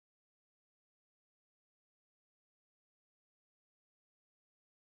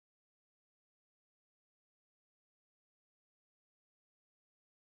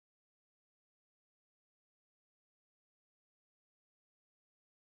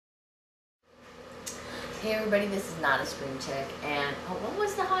Hey everybody, this is not a spring check, and what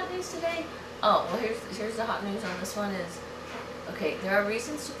was the hot news today? Oh, well here's the hot news on this one is, okay, there are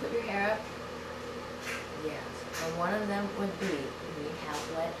reasons to put your hair up. Yes, and one of them would be, if you have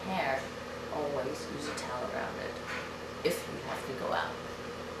wet hair, always use a towel around it, if you have to go out.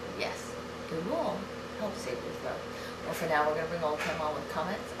 Yes, it will help save your throat. Well, for now, we're going to bring Oldecam on with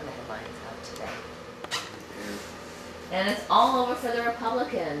comments on the headlines of today. And it's all over for the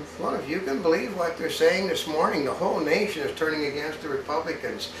Republicans. Well, if you can believe what they're saying this morning, the whole nation is turning against the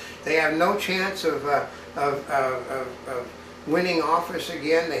Republicans. They have no chance of winning office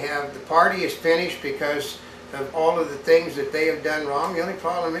again. The party is finished because of all of the things that they have done wrong. The only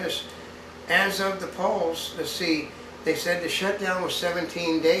problem is, as of the polls, let's see, they said the shutdown was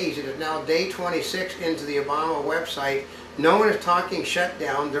 17 days. It is now day 26 into the Obama website. No one is talking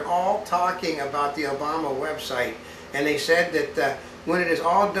shutdown. They're all talking about the Obama website. And they said that when it is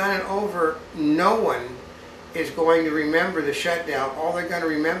all done and over, no one is going to remember the shutdown. All they're going to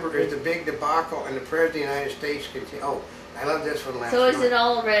remember is the big debacle and the President of the United States. Oh, I love this one last night. So is it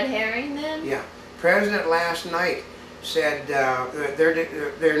all a red herring then? Yeah. President last night said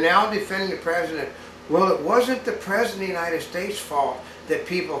they're now defending the President. Well, it wasn't the President of the United States' fault that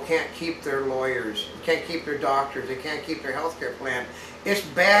people can't keep their lawyers, can't keep their doctors, they can't keep their health care plan. It's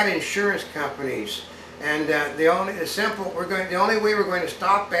bad insurance companies. And the only way we're going to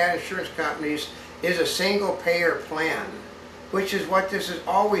stop bad insurance companies is a single payer plan, which is what this has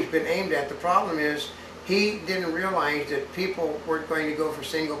always been aimed at. The problem is he didn't realize that people weren't going to go for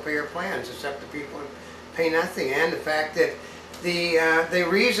single payer plans, except the people who pay nothing. And the fact that the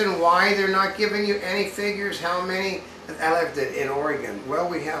reason why they're not giving you any figures, how many, I lived in Oregon. Well,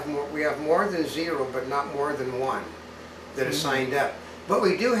 we have more than zero, but not more than one that has signed up. But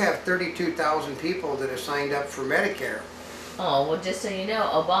we do have 32,000 people that have signed up for Medicare. Oh, well, just so you know,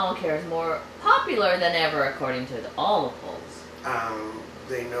 Obamacare is more popular than ever according to all the polls.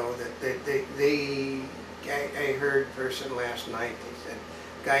 They know that I heard a person last night, they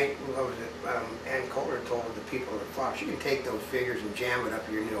said, what was it, Ann Coulter told the people at Fox, you can take those figures and jam it up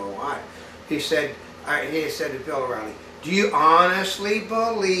your you know what. He said to Bill O'Reilly, do you honestly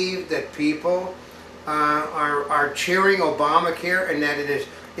believe that people are cheering Obamacare and that it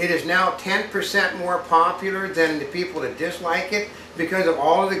is now 10% more popular than the people that dislike it because of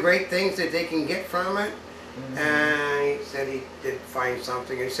all of the great things that they can get from it? Mm-hmm. And he said he did find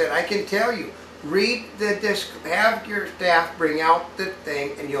something. He said, I can tell you, have your staff bring out the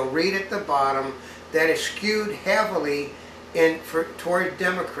thing and you'll read at the bottom that is skewed heavily toward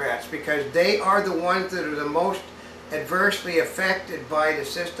Democrats because they are the ones that are the most adversely affected by the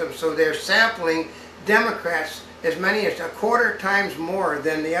system. So they're sampling Democrats as many as a quarter times more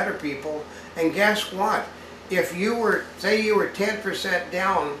than the other people. And guess what? If you were, say you were 10%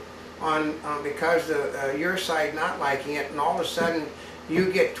 down on because of your side not liking it, and all of a sudden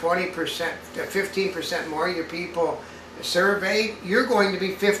you get 20% to 15% more of your people surveyed, you're going to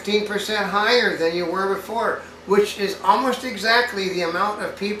be 15% higher than you were before, which is almost exactly the amount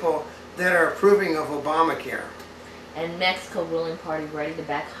of people that are approving of Obamacare. And Mexico ruling party ready to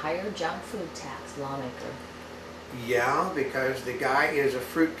back higher junk food tax lawmaker. Yeah, because the guy is a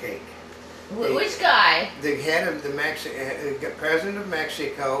fruitcake. Which guy? The head of the president of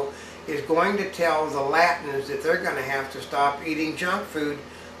Mexico is going to tell the Latins that they're going to have to stop eating junk food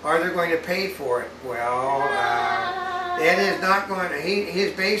or they're going to pay for it. Well, it is not going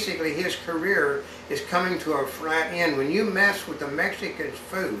to, basically his career is coming to a flat end. When you mess with the Mexican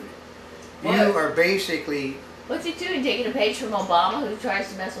food, you are basically... What's he doing? Taking a page from Obama, who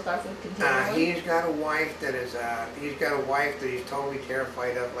tries to mess with our food continually? He's got a wife that is. He's got a wife that he's totally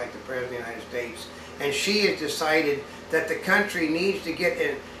terrified of, like the President of the United States, and she has decided that the country needs to get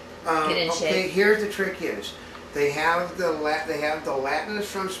in. Get in shape. Here's the trick: is they have the Latins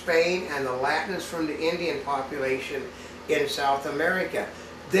from Spain and the Latins from the Indian population in South America.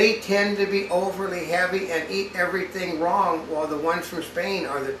 They tend to be overly heavy and eat everything wrong, while the ones from Spain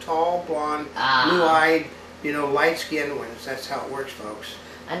are the tall, blonde, blue-eyed, light-skinned ones. That's how it works, folks.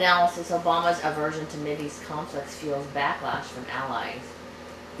 Analysis: Obama's aversion to Mideast conflicts fuels backlash from allies.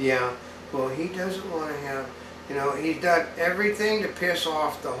 Yeah, well, he doesn't want to have, he's done everything to piss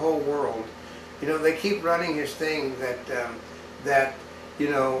off the whole world. They keep running his thing that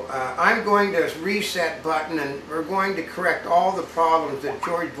I'm going to reset button and we're going to correct all the problems that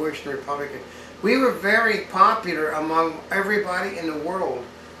George Bush and the Republicans. We were very popular among everybody in the world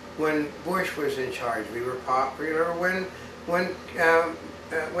when Bush was in charge. We were popular when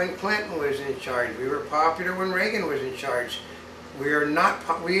Clinton was in charge. We were popular when Reagan was in charge. We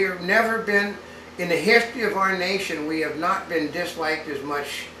have never been, in the history of our nation, we have not been disliked as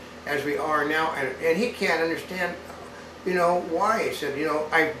much as we are now, and he can't understand, you know, why. He said, you know,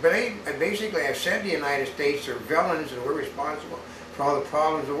 basically I said the United States are villains and we're responsible for all the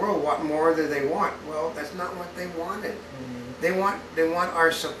problems of the world. What more do they want? Well, that's not what they wanted. They want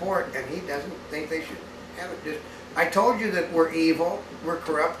our support, and he doesn't think they should have it. Just, I told you that we're evil, we're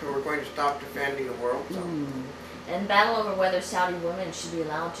corrupt, and we're going to stop defending the world. So. And battle over whether Saudi women should be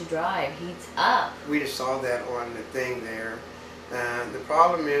allowed to drive heats up. We just saw that on the thing there. The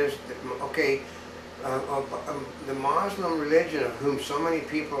problem is that, okay, the Muslim religion, of whom so many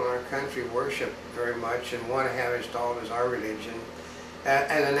people in our country worship very much and want to have installed as our religion,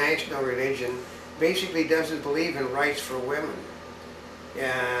 as a national religion, basically doesn't believe in rights for women.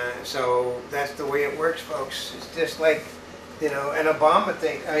 So that's the way it works, folks. It's just like, you know, an Obama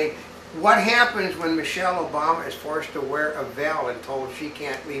thing. I mean, what happens when Michelle Obama is forced to wear a veil and told she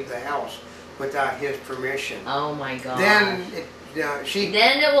can't leave the house without his permission? Oh my God. Then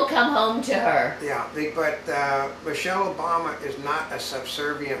it will come home to her. Yeah, but Michelle Obama is not a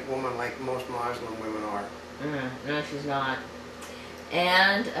subservient woman like most Muslim women are. No, she's not.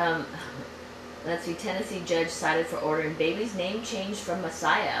 And let's see, Tennessee judge cited for ordering baby's name changed from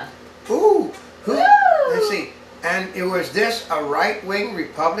Messiah. Ooh, let's see. And was this a right-wing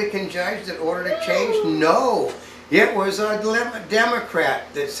Republican judge that ordered it changed? No, it was a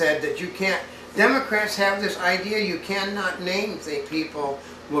Democrat that said that you can't. Democrats have this idea you cannot name people.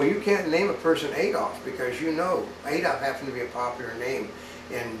 Well, you can't name a person Adolf because you know Adolf happened to be a popular name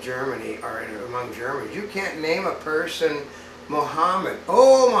in Germany or among Germans. You can't name a person Muhammad.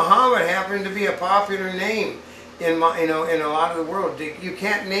 Oh, Muhammad happened to be a popular name in a lot of the world. You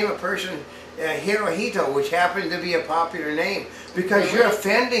can't name a person Hirohito, which happened to be a popular name, because you're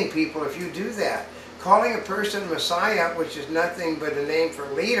offending people if you do that. Calling a person Messiah, which is nothing but a name for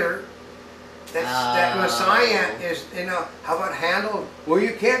leader. That Messiah is, you know, how about Handel? Well,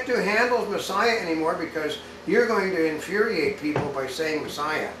 you can't do Handel's Messiah anymore because you're going to infuriate people by saying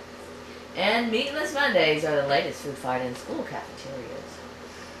Messiah. And Meatless Mondays are the latest food fight in school cafeterias.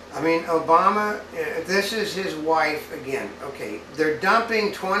 I mean, Obama, this is his wife again. Okay, they're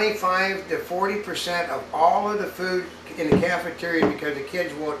dumping 25 to 40% of all of the food in the cafeteria because the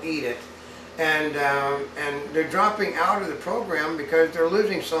kids won't eat it. And they're dropping out of the program because they're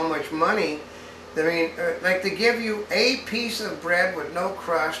losing so much money. I mean, like they give you a piece of bread with no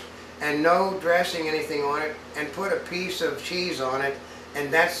crust and no dressing anything on it, and put a piece of cheese on it,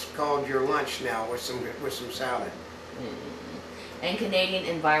 and that's called your lunch now with some salad. And Canadian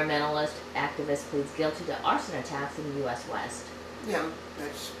environmentalist activist pleads guilty to arson attacks in the U.S. West. Yeah,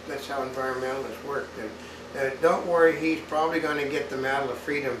 that's how environmentalists work. Don't worry, he's probably going to get the Medal of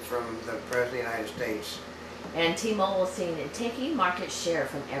Freedom from the President of the United States. And T-Mobile seen in taking market share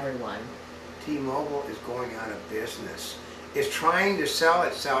from everyone. T-Mobile is going out of business. It's trying to sell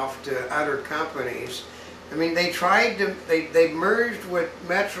itself to other companies. I mean, they merged with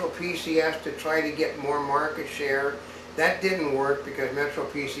Metro PCS to try to get more market share. That didn't work because Metro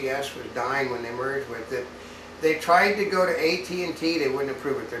PCS was dying when they merged with it. They tried to go to AT&T, they wouldn't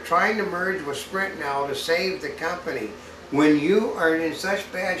approve it. They're trying to merge with Sprint now to save the company. When you are in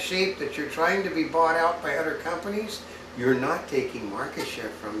such bad shape that you're trying to be bought out by other companies, you're not taking market share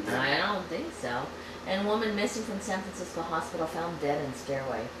from them. I don't think so. And woman missing from San Francisco hospital found dead in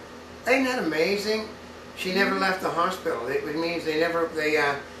stairway. Ain't that amazing? She never left the hospital. It means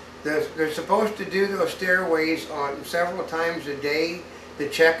they're supposed to do those stairways on several times a day to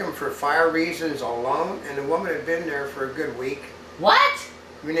check them for fire reasons alone, and the woman had been there for a good week. What?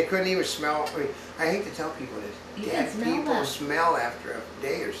 I mean, they couldn't even smell. I mean, I hate to tell people this. Dead people smell after a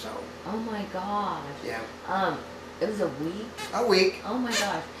day or so. Oh my gosh. Yeah. It was a week? A week. Oh my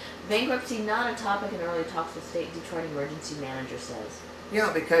gosh. Bankruptcy not a topic in early talks with state Detroit emergency manager says.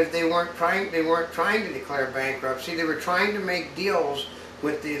 Yeah, because they weren't trying to declare bankruptcy. They were trying to make deals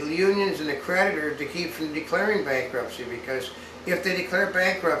with the unions and the creditors to keep from declaring bankruptcy, because if they declare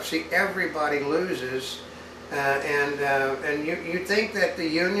bankruptcy, everybody loses. And you think that the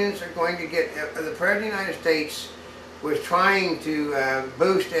unions are going to get, the President of the United States was trying to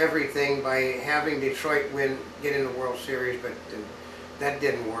boost everything by having Detroit get in the World Series, but that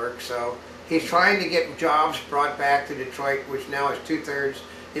didn't work. So he's trying to get jobs brought back to Detroit, which now is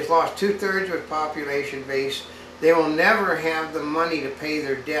he's lost 2/3 of his population base. They will never have the money to pay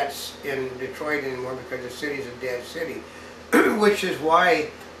their debts in Detroit anymore because the city's a dead city, which is why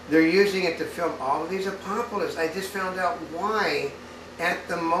they're using it to film all of these apocalypses. I just found out why at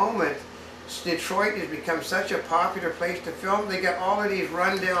the moment Detroit has become such a popular place to film. They got all of these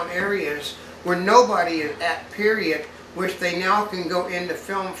rundown areas where nobody is at, period, which they now can go into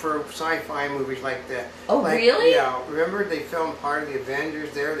film for sci-fi movies like that. Oh, like, really? Yeah, remember they filmed part of the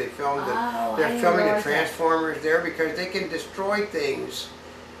Avengers there, they filmed they're I filming the realized that. Transformers there because they can destroy things.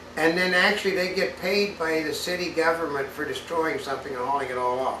 And then actually they get paid by the city government for destroying something and hauling it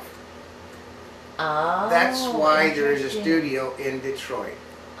all off. Oh, That's why there is a interesting. studio in Detroit.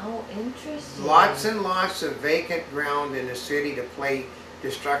 Oh, interesting. Lots and lots of vacant ground in the city to play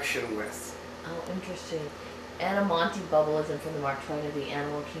destruction with. Oh, interesting. And a Monty bubble isn't from the Mark Twain of the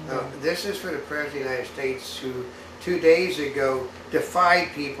Animal Kingdom. This is for the President of the United States who 2 days ago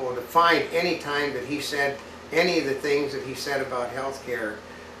defied people to find any time that he said any of the things that he said about health care.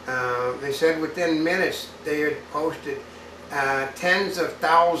 They said within minutes they had posted tens of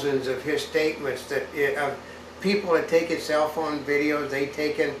thousands of his statements that people had taken cell phone videos, they'd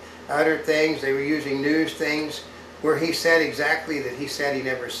taken other things, they were using news things where he said exactly that he said he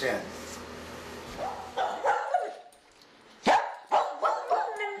never said.